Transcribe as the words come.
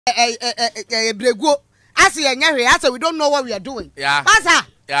brego. As we don't know what we are doing. Yeah. Pasa.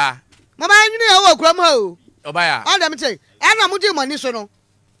 Yeah. Mama, you know what ho. Obaya. All them say. And I'm muti money so no.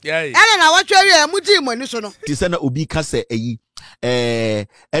 Yeah. And I watch you muti money so no. Tisana obi kase the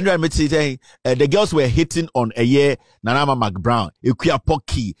girls were hitting on a year Nanama Mcbrown,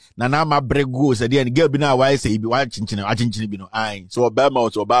 Agyapong, Nanama Brego, said the girl bina why say be watching bino I so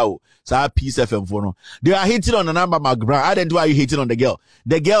Obama or Bao, so piece FM for no. They are hitting on Nanama Mcbrown. I don't know why you hitting on the girl.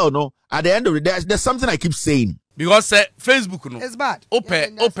 The girl, no, at the end of the day, there's something I keep saying. Because Facebook, no, it's bad.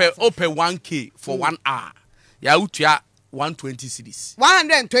 Open 1K for 1 hour. Ya utia 120 cedis.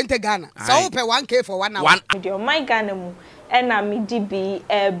 120 Ghana. So open 1K for 1 hour. My Ghana mu. Ena mi dibi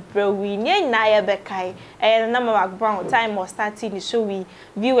brewi nye na ye bekai na Mcbrown time was starting the show we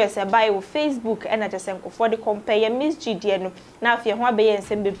viewers by Facebook ena jesenko for the compare Miss GD no na afie ho abeye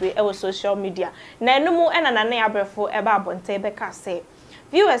nsem bebre e social media na enumu ena na Yaa Brefo eba abonte beka say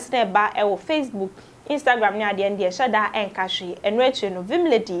viewers na eba e Facebook Instagram ni ade ende shada enka hwe enu achi no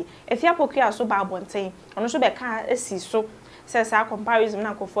vimlady efia pokua so ba abonte ono so beka esi so sesa comparison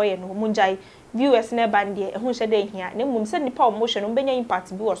na kofo ye no munjai viewers na bande ehun hye hia na mum se nipa omotion mbenya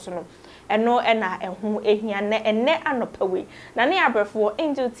impact bi woso no eno na ehun ehia na enne anopawe na Yaa Brefo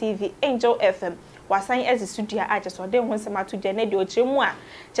Angel TV Angel FM wasan ezi studio a jeso de ho nsema to je na de ochiremu a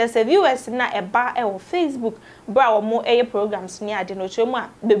chese viewers na eba e wo Facebook bra wo mo eye programs ni ade no ochiremu a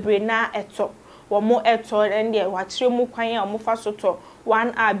bebre na eto wo mo eto ende wa chiremu kwan a mo fa so to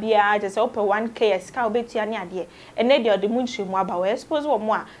 1 hour bia just open 1K ska obetua ne ade ene de ode mu nchiremu aba we expose wo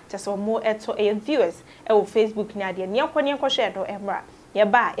mo a just wo mo eto e viewers e wo Facebook ni ade ne yakoni enkohwe do emra ye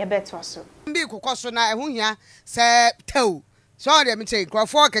ba ye beto so mbi kokoso na ehun hia se tew so dem say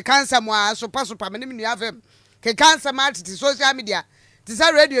crofo ke cancer mo a so paso me nim nua fam ke cancer ma titi social media ti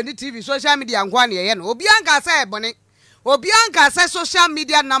say radio ni TV social media nkwa ne ye no obi anka say ebone obi anka say social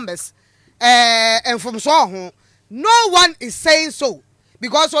media numbers from so ho no one is saying so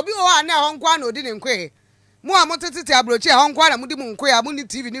because obi o ana ho nkwa na odi ne nkwe mo a motete abrochi ho nkwa na mudi mu nkwe a mu ni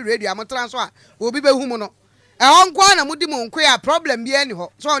TV ni radio amotran so a obi behu mu no ho nkwa na mudi mu nkwe a problem bi ani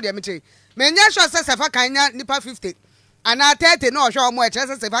ho so dem say menya sure say sefa kan nya nipa 50 ana 30 no hwe omo e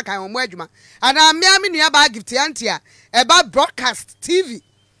kire se fa kan omo adwuma ana mmea me nua ba gift antia e ba broadcast TV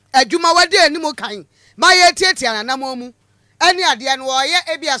adwuma wade anim kan ma ye tietia na nam omu ani ade no oye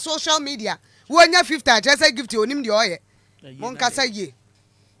e bia social media wonya 50 kire se gift onim de oye mon kasa ye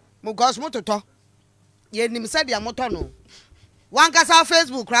mo gos mototo ye nim se de moto no wan kasa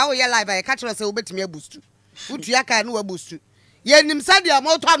Facebook ra wo ye live e ka kire se obetimi aboost utua kan no aboost ye nim se de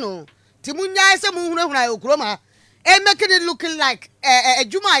moto no ti munya se mu hunahuna okuroma making it looking like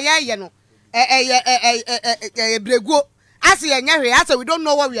Juma ye no brego as ye nya as we don't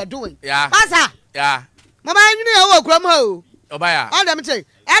know what we are doing. Yeah. Pasa. Yeah. Mama you know wo krom ho. Obaya. All them say,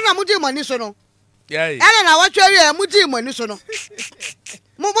 na mudi money so no. Yeah. Ena na watwa ye mudi money so no.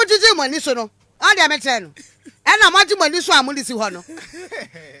 Mu mudi money so no. All them say no. Ena mudi money so amudi si ho no.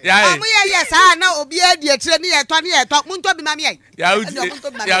 Yeah. Amu ye yes ah na obi e die kire ni ye to munto bi ma me ye. Yeah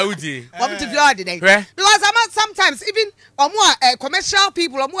udi. What to feel today? Because sometimes even commercial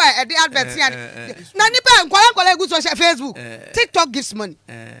people the adverts na nipa nkwala go social Facebook. TikTok gives money.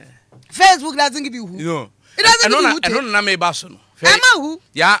 Facebook doesn't give you who. No. It doesn't give you who. I don't na me ba so no. Who?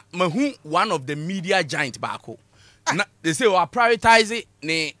 Yeah, mahu one of the media giant bako. They say we are prioritizing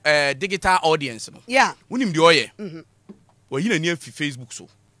the digital audience no. Yeah. Unim de oye. We hina near Facebook so.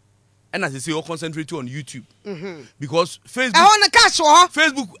 And as they say, you concentrate on YouTube. Because Facebook. I want to catch her.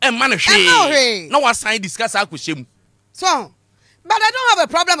 Facebook and man, no one sign discuss our question. So, but I don't have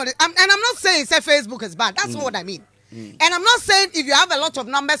a problem with it. And I'm not saying say Facebook is bad. That's what I mean. And I'm not saying if you have a lot of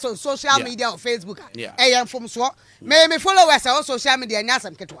numbers on social media or Facebook, from so me followers on social media and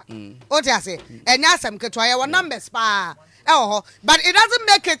yasam ketwa. What I say, and yasam ketwa your numbers pa. Oh, but it doesn't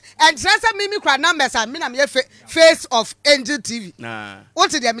make it. And just a mimi cry numbers. I mean, I'm a face of Angel TV.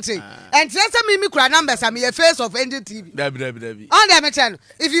 What did they say? And just a mimi cry numbers. I'm a face of Angel TV. On them channel.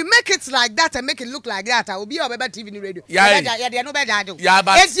 If you make it like that and make it look like that, I will be a better TV and radio. Yeah, no better. Yeah,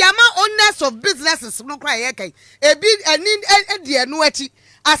 but it's the owners of businesses. No cry. Okay, a bit and in dear no as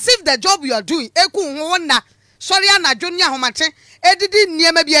if the job you are doing. Sorry, Anna Junior Homache. Edit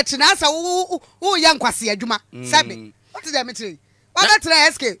near maybe a chinasa. Oh, young Kwasi Ajuma. Sabi. What is that say? What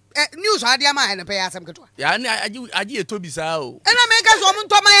that's SK news hadia ma and pay asam ketwa. Ya na agi etobi sa o. E na make us omo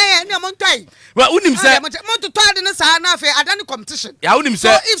ntoma ye na omo ntoi. Well, unim say mo to ade no sa na afi adani competition. Ya unim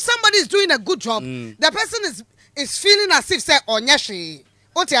say. So if somebody is doing a good job, the person is feeling as if say onye hwe.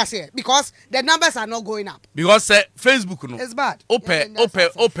 What you say? Because the numbers are not going up. Because Facebook no. It's bad. Open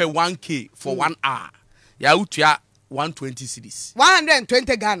 1K for 1 hour. Ya utua 120 cedis.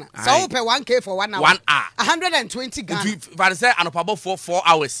 120 Ghana. So pay 1K for 1 hour. 1 hour. 120 Ghana. If I say anopabo for 4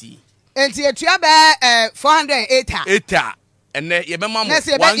 hours. And you have 408. 8 hours. And then you be mama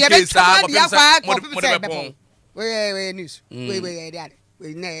 1K sa we news. We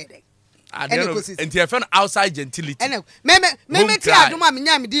need. And you found outside gentility. And me tia aduma me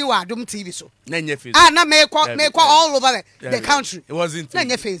nyam di wa adum TV so. Na nye Facebook. Ah na me kwa all over the country. It wasn't. Na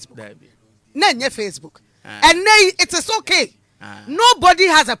nye Facebook. Na nye Facebook. And it is okay. Nobody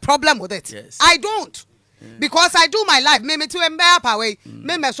has a problem with it. Yes. I don't. Because I do my life. Me to embark away.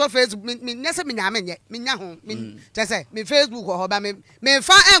 Me so Facebook. Me nese me nyame nye. Me nya ho. Me just say me Facebook or hoba me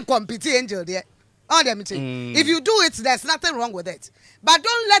fa en compete angel there. All them thing. If you do it, there's nothing wrong with it. But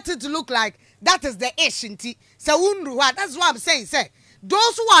don't let it look like that is the Ashanti. So that's what I'm saying. Say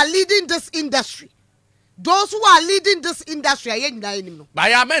those who are leading this industry. Those who are leading this industry, are not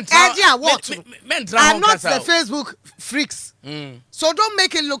the Facebook freaks. So don't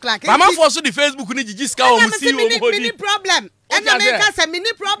make it look like. Mama force the Facebook mini problem. And I make us a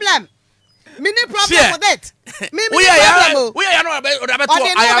mini problem. Mini problem with it.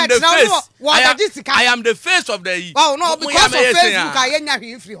 I am the face of the. Oh no, because of Facebook, I ain't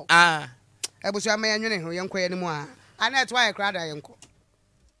nothing free. I was a man who young anymore. And that's why I cried. I am.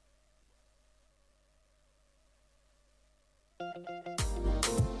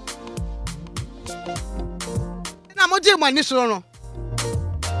 I'm my initial.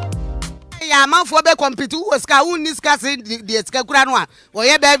 Yeah, man for be compete who was discussing the Escakran or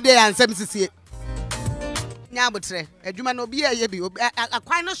your birthday and some CC. Nyabutre, a Juma no be a yebi, a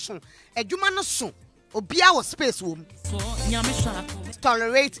quite no soon, a Juma no soon, or be our space room.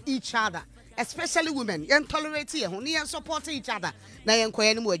 Tolerate each other, especially women, and tolerate here, who near support each other. Now, you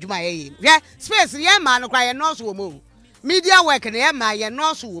inquire anymore, Juma. Yeah, space, yeah, man, cry a nose woman. Media work and yeah, my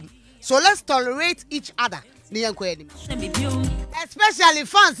nose woman. So let's tolerate each other. Especially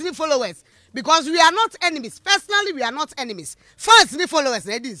fans and followers, because we are not enemies. Personally, we are not enemies. Fans and followers,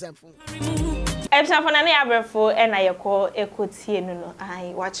 they deserve. Mcbrown-Yaa Brefo and I call equity no.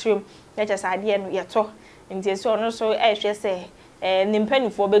 I watch you. Let us idea no yato. In this one also, I should say, nimpenny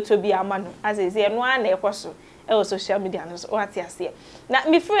for better be a man as is the one equaso. Social media no what you say. Now,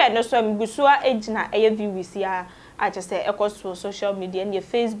 before I know some Busua agent, I view we see. I just say across social media and your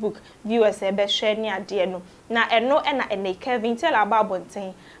Facebook viewers share near dear no. Now and a Kevin tell about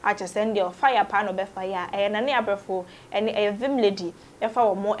bonting. I just send your fire pan or fire and a near Brefo and a vim lady if I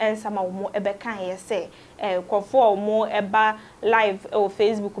were more and some more ebe can say conform more eba live or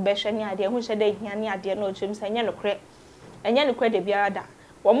Facebook be share near dear who said they near dear no James and yellow credit and yellow credit biada.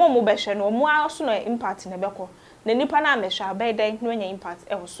 One more be share no more also no impact in a beco. The Nipana mesha by day no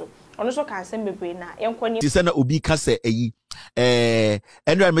impact also. Also can send me brain now. Tisana Ubi Kase and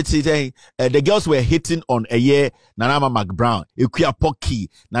the girls were hitting on a year Nanama Mcbrown, Agyapong,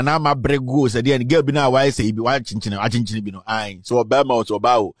 Nanama Brego, said the girl be now why say be watching Argentina so Obama or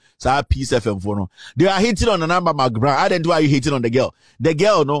Bao, so peace FM for no. They are hitting on Nanama Mcbrown. I don't know why you hitting on the girl. The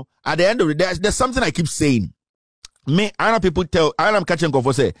girl, no, at the end of the day, there's something I keep saying. Me, I know people tell, I am catching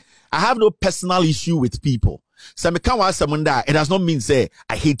for say, I have no personal issue with people. So me can't want someone that it does not mean say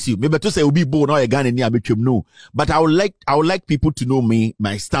I hate you. Maybe to say will be born or a gun in near no. But I would like people to know me,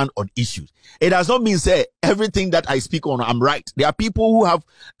 my stand on issues. It does not mean say everything that I speak on I'm right. There are people who have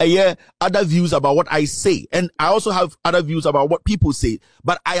other views about what I say, and I also have other views about what people say.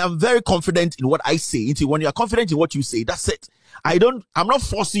 But I am very confident in what I say. When you are confident in what you say, that's it. I'm not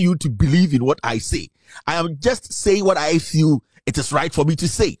forcing you to believe in what I say. I am just saying what I feel it is right for me to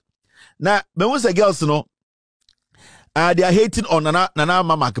say. Now, when the girls, you know, they are hating on Nana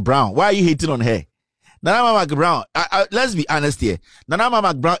Mcbrown. Why are you hating on her? Nana Mcbrown, let's be honest here. Nana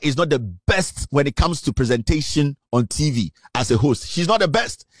Mcbrown is not the best when it comes to presentation on TV as a host. She's not the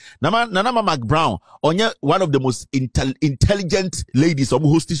best. Nana Mcbrown, one of the most intelligent ladies who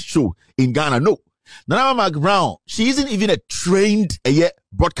host this show in Ghana. No. Nana Mcbrown, she isn't even a trained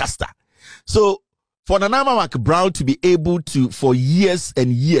broadcaster. So, for Nana Mcbrown to be able to, for years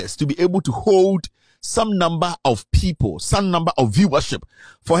and years, to be able to hold some number of people, some number of viewership,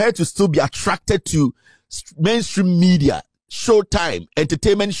 for her to still be attracted to mainstream media, showtime,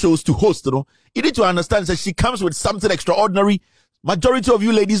 entertainment shows to host, you know, you need to understand that she comes with something extraordinary majority of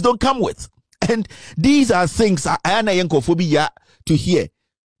you ladies don't come with. And these are things I am to hear.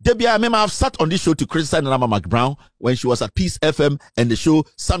 Debbie, I remember I've sat on this show to criticize Nana Mcbrown when she was at Peace FM, and the show,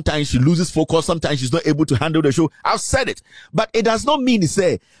 sometimes she loses focus, sometimes she's not able to handle the show. I've said it. But it does not mean to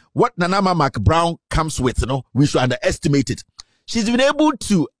say what Nana Mcbrown comes with, you know, we should underestimate it. She's been able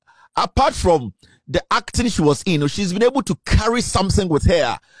to, apart from the acting she was in, she's been able to carry something with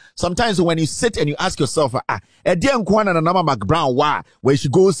her. Sometimes when you sit and you ask yourself, Mcbrown-Yaa, when she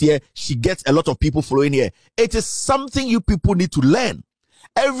goes here, she gets a lot of people following her. It is something you people need to learn.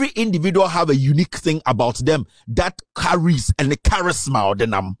 Every individual have a unique thing about them that carries and the charisma of the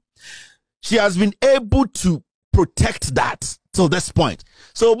nam. She has been able to protect that till this point.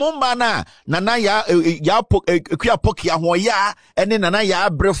 So Mumbana Nana ya poki ya and then Nana ya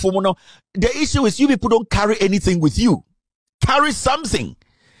Brefo no. The issue is you people don't carry anything with you. Carry something.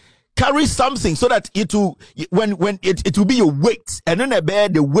 Carry something so that it will it will be your weight and then bear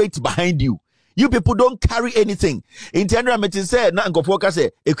the weight behind you. You people don't carry anything. In Tenra said, na Ngofoka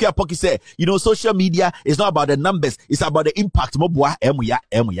say, Ekuya Poki say, you know, social media is not about the numbers, it's about the impact.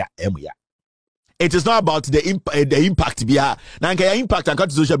 It is not about the impact. Now, impact and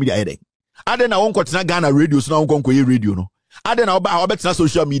cut social media. I don't know what Ghana radio, so now I'm going radio. No, I don't know about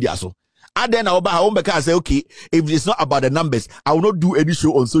social media. So I don't know about how I say, okay, if it's not about the numbers, I will not do any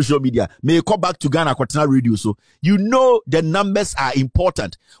show on social media. May I come back to Ghana Kwatina radio. So you know the numbers are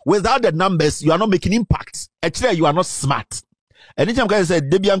important. Without the numbers, you are not making impact. Actually, you are not smart. Anytime guys say,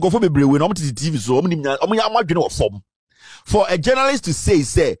 Debbie Uncle for me, we not TV, so I'm for a journalist to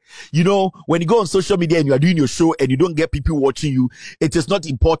say, you know, when you go on social media and you are doing your show and you don't get people watching you, it is not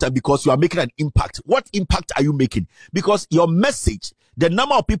important because you are making an impact. What impact are you making? Because your message, the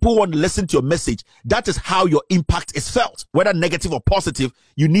number of people who want to listen to your message, that is how your impact is felt. Whether negative or positive,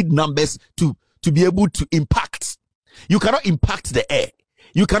 you need numbers to be able to impact. You cannot impact the air.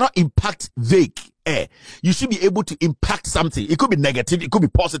 You cannot impact vague air. You should be able to impact something. It could be negative, it could be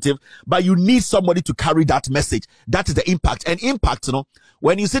positive, but you need somebody to carry that message. That is the impact. And impact, you know,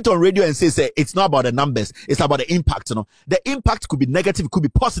 when you sit on radio and say it's not about the numbers, it's about the impact, you know. The impact could be negative, it could be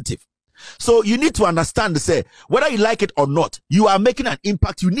positive. So you need to understand, say, whether you like it or not, you are making an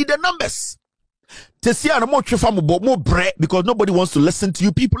impact. You need the numbers. To see more bread because nobody wants to listen to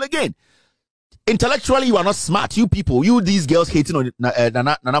you people again. Intellectually, you are not smart. You people, you these girls hating on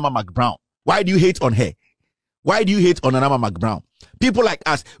Nana Mcbrown. Why do you hate on her? Why do you hate on Nana Mcbrown? People like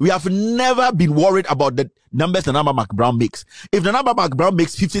us, we have never been worried about the numbers Nana Mcbrown makes. If Nana Mcbrown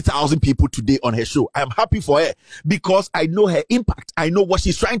makes 50,000 people today on her show, I am happy for her because I know her impact. I know what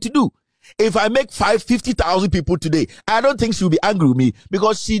she's trying to do. If I make 50,000 people today, I don't think she'll be angry with me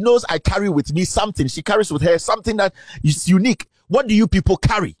because she knows I carry with me something. She carries with her something that is unique. What do you people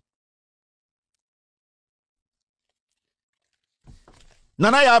carry?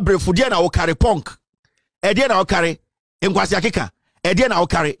 Yaa Brefo na wo carry punk. Na wo carry Nkwasi Akika. Na wo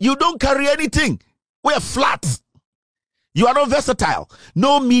carry. You don't carry anything. We are flat. You are not versatile.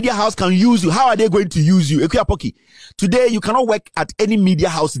 No media house can use you. How are they going to use you? Ekuya today you cannot work at any media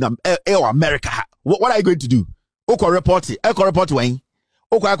house in America. What are you going to do? Oko report when?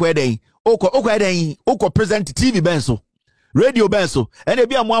 Oko present TV benso. Radio benso. And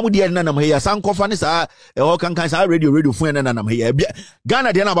be a mwamu dia nanam here. Sankofani sa kan sa radio phone nanam here.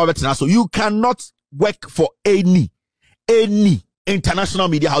 Ghana dia na babetina. So you cannot work for any international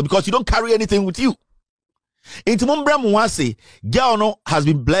media house because you don't carry anything with you. Into Mcbrown-Yaa girl no has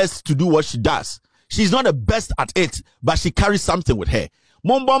been blessed to do what she does. She's not the best at it, but she carries something with her.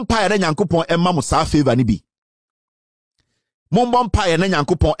 Mombon pa na Nyankopon emma mo sa favor ni bi. Mombon pa na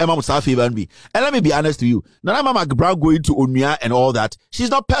Nyankopon emma mo sa favor ni bi. And let me be honest to you. Nana Mcbrown going to Onua and all that,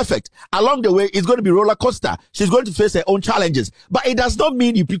 she's not perfect. Along the way, it's going to be roller coaster. She's going to face her own challenges. But it does not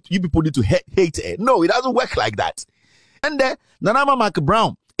mean you people need to hate her. No, it doesn't work like that. And then Nana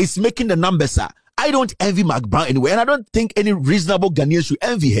Mcbrown is making the numbers, sir. I don't envy Mcbrown anyway, and I don't think any reasonable Ghanaian should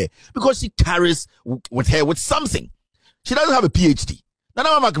envy her because she carries with something. She doesn't have a PhD. Nana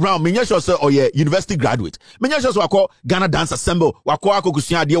Mcbrown, menya sure say, oh yeah, university graduate. Menya sure wako Ghana Dance Assemble, wako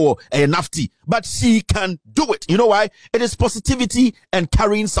kusunya dewo nafti, but she can do it. You know why? It is positivity and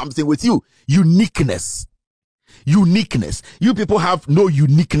carrying something with you. Uniqueness. You people have no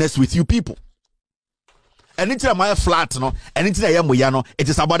uniqueness with you people. And it's my flat, no, and it's it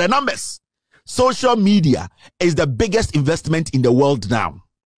is about the numbers. Social media is the biggest investment in the world now.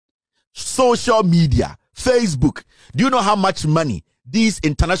 Social media, Facebook. Do you know how much money these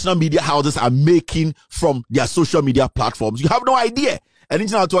international media houses are making from their social media platforms? You have no idea. And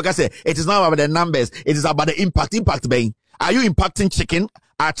international talk, I say, it is not about the numbers. It is about the impact. Impact being, are you impacting chicken?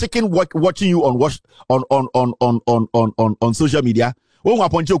 Are chicken watching you on social media?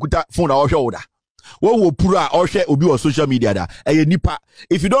 If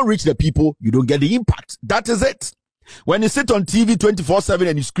you don't reach the people, you don't get the impact. That is it. When you sit on TV 24/7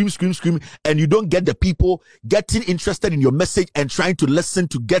 and you scream, and you don't get the people getting interested in your message and trying to listen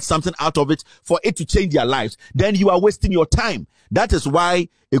to get something out of it for it to change their lives, then you are wasting your time. That is why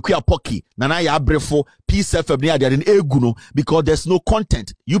Agyapong, Onua Brefo, PSF, because there's no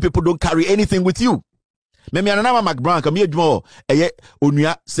content. You people don't carry anything with you. Me Mcbrown come here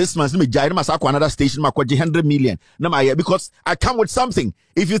Onua 6 months me jai another station 100 million because I come with something.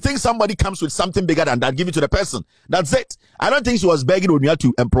 If you think somebody comes with something bigger than that, give it to the person. That's it. I don't think she was begging Onua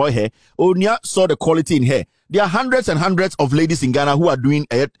to employ her. Onua saw the quality in her. There are hundreds and hundreds of ladies in Ghana who are doing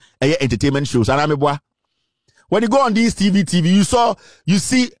entertainment shows. When you go on these TV, you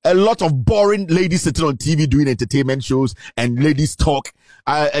see a lot of boring ladies sitting on TV doing entertainment shows and ladies talk.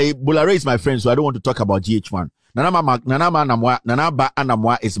 Bolare is my friend, so I don't want to talk about GH1. Nanaba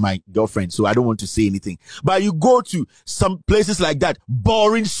Anamwa is my girlfriend, so I don't want to say anything. But you go to some places like that,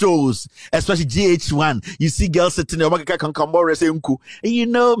 boring shows, especially GH1. You see girls sitting there, and you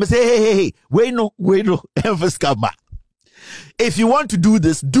know, say, hey, wait no, if you want to do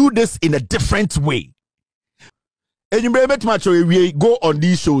this in a different way. And you may go on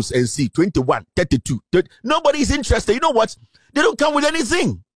these shows and see 21, 32. Nobody is interested. You know what? They don't come with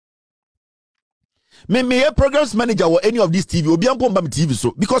anything. Me a programs manager or any of these TV,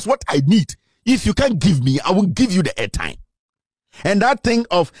 so because what I need, if you can't give me, I will give you the airtime. And that thing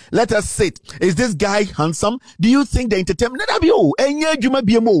of let us sit, is this guy handsome? Do you think the entertainment?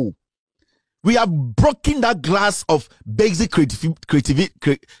 We have broken that glass of basic creativity.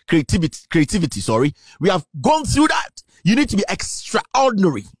 We have gone through that. You need to be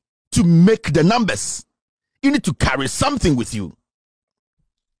extraordinary to make the numbers. You need to carry something with you.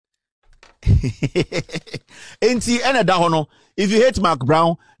 If you hate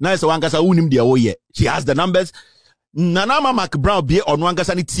Mcbrown, nice Wankasa unim dia oye. She has the numbers. Nanama Mcbrown be on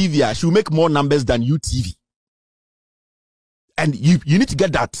Wankasa TV. She will make more numbers than UTV. And you need to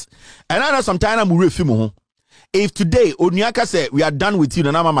get that. And I know sometimes I'm refimo. If today Onyaka said we are done with you,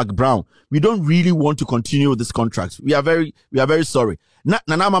 Nanama Mcbrown, we don't really want to continue this contract. We are very sorry.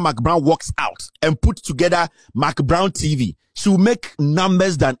 Nanama Mcbrown walks out and puts together Mcbrown TV. She will make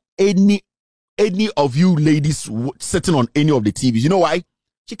numbers than any of you ladies sitting on any of the TVs. You know why?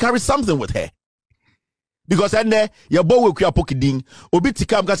 She carries something with her. Because and there, your boy will Agyapong ding.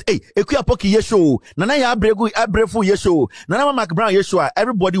 Obitika because hey, Agyapong yeshow. Onua Tv Brefo yeshow. Nanama Mcbrown yeshow.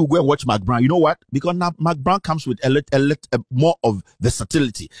 Everybody will go and watch Mcbrown. You know what? Because now Mcbrown comes with a more of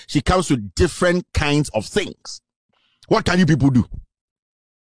versatility. She comes with different kinds of things. What can you people do?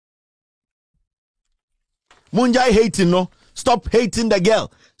 Munjai hating, no. Stop hating the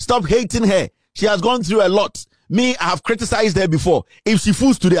girl. Stop hating her. She has gone through a lot. Me, I have criticized her before. If she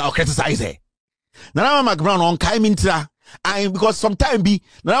fools today, I'll criticize her. Nanama Mcbrown on Kaimintra. Because sometime be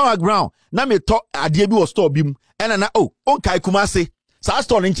Nanama Mcbrown. Na me talk adiebi or store bim. And na on Kai Kumase. Sa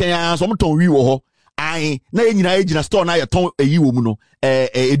store in Chenya so ton wi wo ho. Na nyina ejina store na ye ton eyi wo mu no.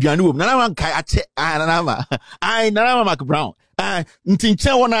 Eduane wo mu. Nanama Kai ache Nanama. Nanama Mcbrown.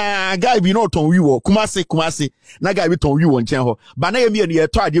 Ntinchen wona guy bi no ton wi wo Kumase. Na guy bi ton wi wo nchen ho. Ba na ye me ne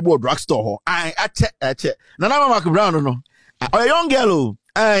to adiebi or drugstore ho. Ache. Nanama Mcbrown no. A young girl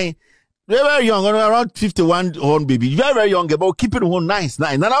very young, around 51 on baby. Very young, but keeping one nice. For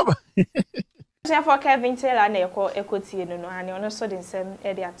Kevin Taylor, na ekoti no and you also the same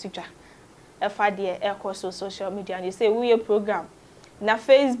area teacher. Efa de ekɔ social media and you say we a program na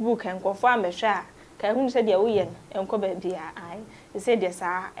Facebook and confirm me share. Ka hu say de we yen enko ba bia ai. You say de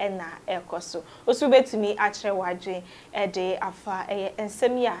sa na ekɔ so. Osu betumi akyere wadwe de afa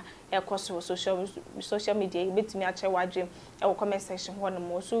ensem ya ekɔ social media betumi akyere wadwe e comment section ho no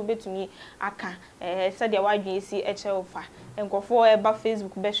mo osu betumi aka say de wadwe si ekyere ofa enkofo eba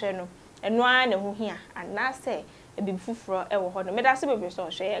Facebook be hwe no eno a na ho hia anase ebi fufuro e wo ho no meda se bebe so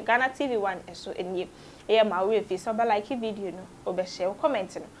hwe Ghana TV1 eso enie e ma we fi so ba like video no obe share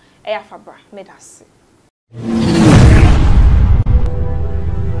comment no e ya fabra meda se